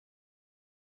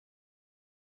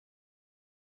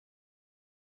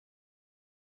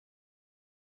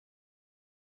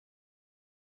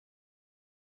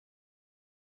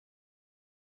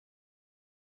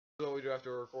What we do after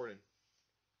we're recording?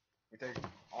 We take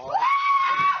all.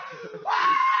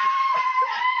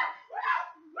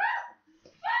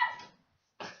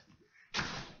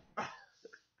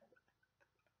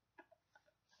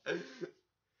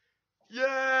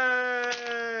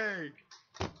 Yay!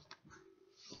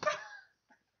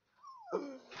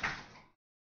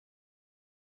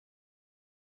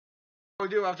 What do we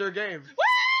do after a game?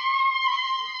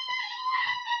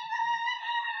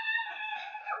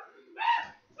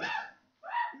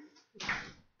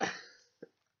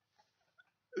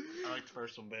 I like the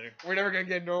first one better. We're never gonna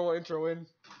get a normal intro in.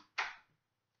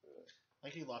 I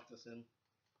think he locked us in.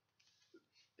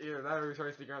 Either that or he's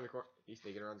trying to sneak around the corner. He's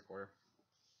sneaking around the corner.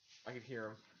 I can hear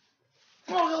him.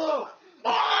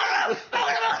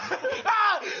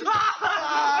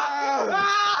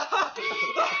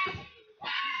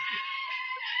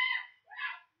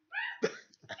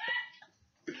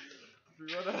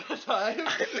 We run out of time.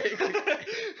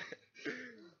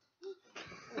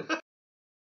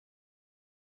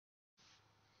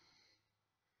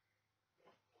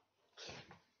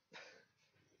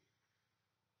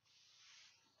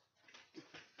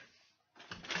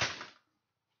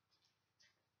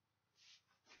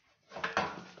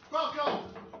 Go!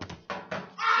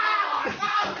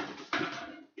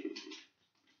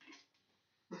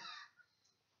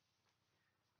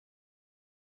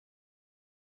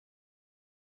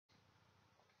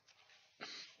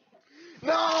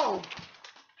 No!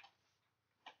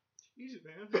 Easy,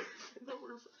 man. I thought we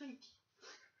were friends.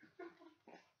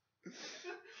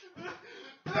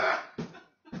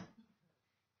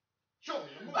 Show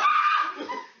me.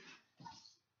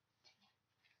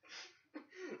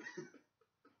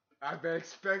 I've been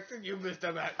expecting you,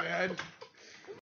 Mr. Batman.